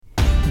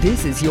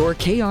This is your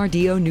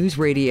KRDO News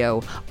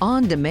Radio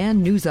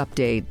on-demand news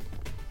update.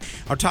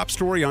 Our top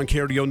story on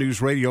KRDO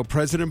News Radio,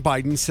 President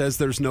Biden says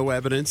there's no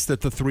evidence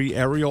that the 3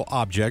 aerial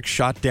objects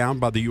shot down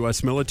by the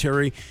U.S.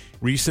 military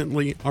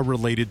recently are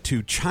related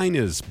to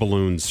China's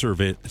balloon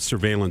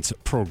surveillance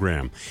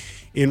program.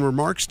 In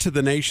remarks to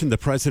the nation, the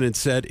president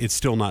said it's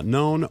still not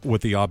known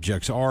what the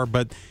objects are,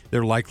 but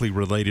they're likely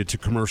related to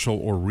commercial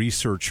or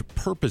research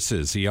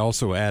purposes. He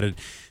also added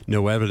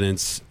no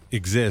evidence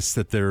exists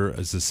that there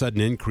is a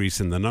sudden increase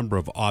in the number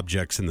of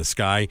objects in the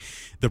sky.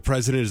 The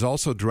president is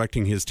also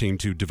directing his team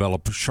to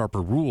develop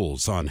sharper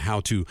rules on how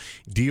to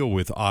deal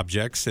with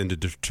objects and to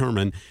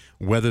determine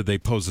whether they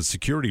pose a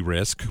security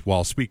risk.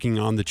 While speaking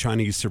on the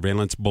Chinese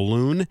surveillance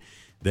balloon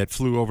that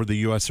flew over the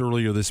U.S.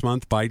 earlier this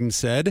month, Biden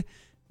said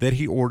that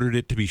he ordered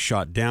it to be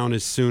shot down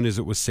as soon as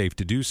it was safe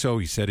to do so.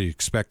 He said he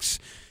expects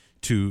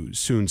to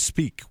soon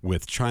speak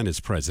with China's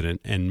president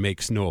and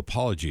makes no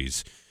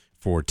apologies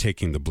for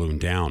taking the balloon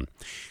down.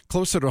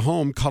 Closer to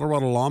home,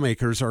 Colorado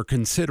lawmakers are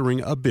considering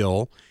a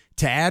bill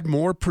to add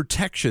more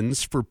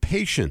protections for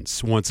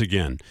patients once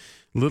again.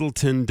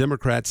 Littleton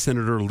Democrat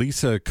Senator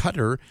Lisa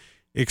Cutter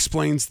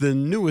explains the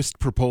newest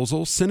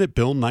proposal, Senate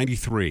Bill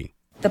 93.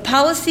 The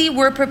policy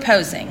we're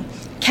proposing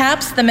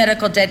caps the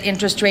medical debt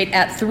interest rate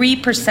at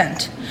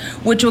 3%,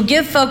 which will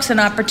give folks an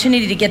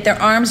opportunity to get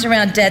their arms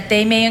around debt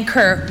they may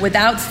incur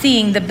without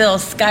seeing the bill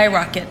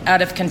skyrocket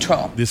out of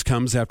control. This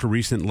comes after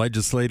recent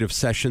legislative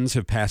sessions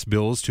have passed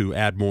bills to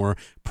add more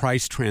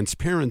price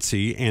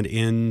transparency and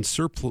end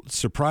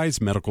surprise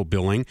medical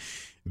billing.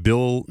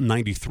 Bill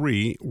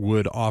 93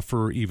 would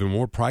offer even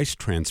more price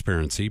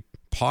transparency,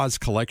 pause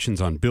collections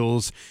on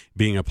bills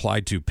being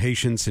applied to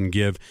patients, and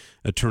give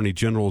Attorney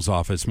General's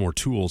office more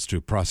tools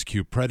to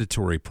prosecute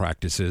predatory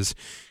practices.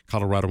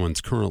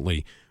 Coloradoans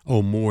currently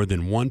owe more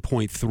than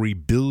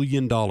 $1.3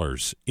 billion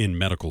in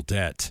medical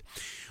debt.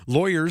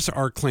 Lawyers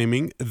are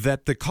claiming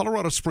that the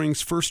Colorado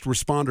Springs first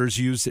responders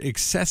used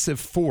excessive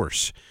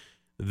force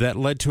that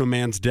led to a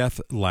man's death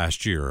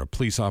last year. A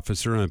police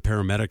officer and a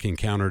paramedic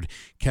encountered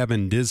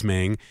Kevin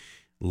Dismang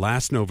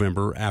last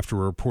November after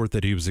a report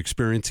that he was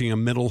experiencing a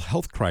mental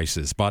health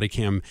crisis. Body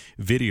cam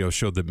video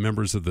showed that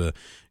members of the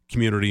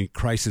community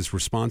crisis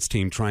response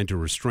team trying to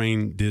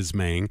restrain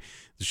Dismang.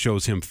 It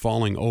shows him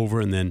falling over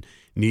and then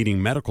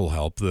needing medical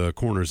help. The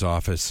coroner's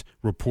office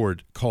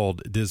report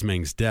called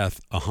Dismang's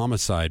death a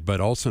homicide, but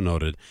also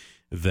noted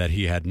that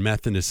he had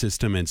meth in his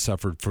system and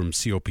suffered from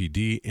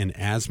COPD and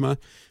asthma.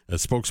 A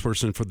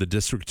spokesperson for the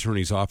district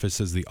attorney's office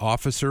says the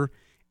officer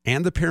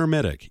and the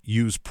paramedic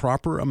used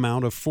proper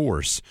amount of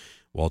force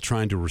while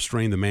trying to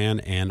restrain the man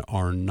and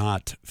are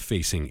not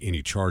facing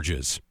any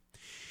charges.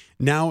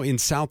 Now in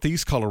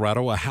southeast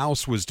Colorado, a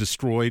house was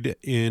destroyed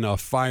in a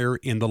fire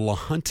in the La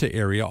Junta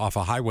area off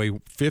of Highway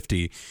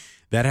 50.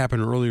 That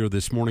happened earlier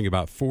this morning,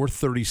 about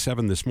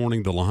 4:37 this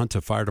morning. The La Junta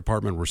Fire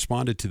Department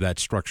responded to that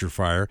structure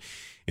fire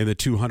in the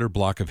 200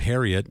 block of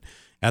Harriet.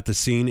 At the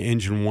scene,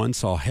 Engine 1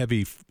 saw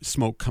heavy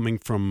smoke coming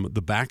from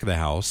the back of the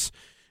house,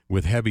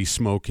 with heavy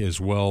smoke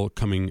as well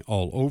coming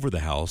all over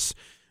the house.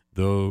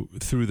 Though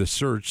through the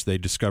search, they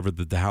discovered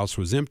that the house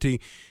was empty.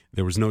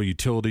 There was no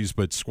utilities,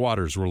 but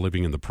squatters were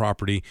living in the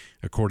property.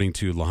 According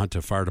to La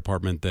Junta Fire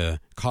Department, the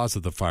cause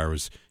of the fire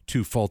was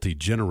 2 faulty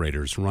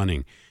generators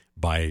running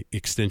by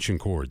extension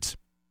cords.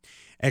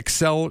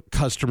 Xcel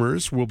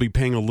customers will be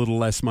paying a little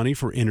less money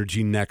for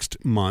energy next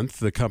month.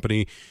 The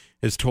company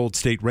has told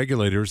state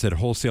regulators that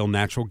wholesale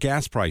natural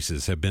gas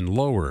prices have been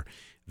lower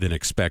than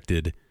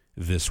expected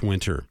this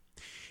winter.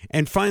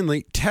 And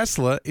finally,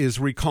 Tesla is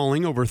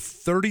recalling over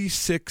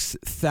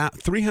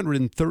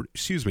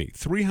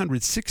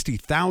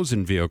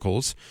 360,000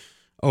 vehicles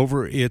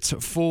over its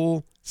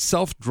full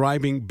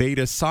self-driving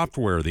beta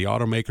software. The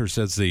automaker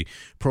says the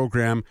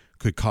program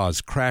could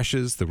cause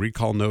crashes. The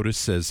recall notice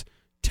says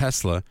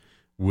Tesla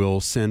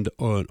will send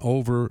an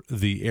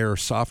over-the-air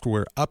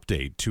software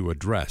update to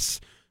address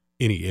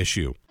any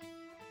issue.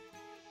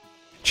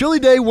 Chilly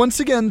day once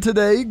again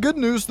today. Good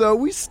news, though,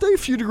 we stay a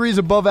few degrees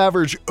above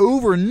average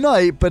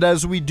overnight, but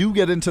as we do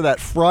get into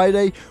that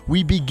Friday,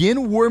 we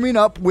begin warming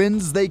up.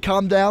 Winds, they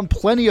calm down.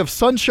 Plenty of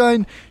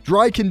sunshine,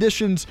 dry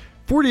conditions.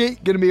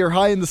 48 going to be our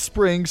high in the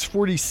Springs,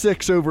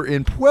 46 over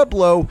in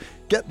Pueblo.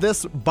 Get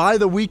this, by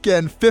the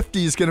weekend,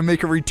 50 is going to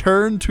make a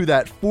return to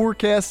that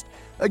forecast.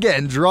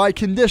 Again, dry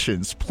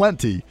conditions,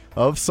 plenty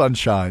of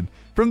sunshine.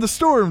 From the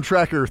Storm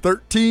Tracker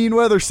 13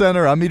 Weather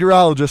Center, I'm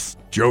meteorologist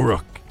Joe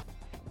Rook.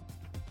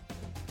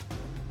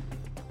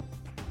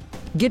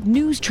 Get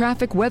news,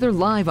 traffic, weather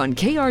live on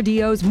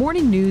KRDO's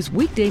Morning News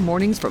weekday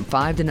mornings from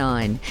 5 to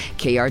 9.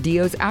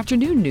 KRDO's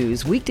Afternoon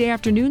News weekday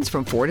afternoons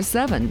from 4 to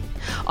 7.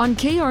 On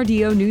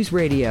KRDO News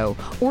Radio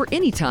or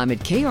anytime at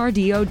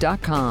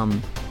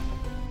krdo.com.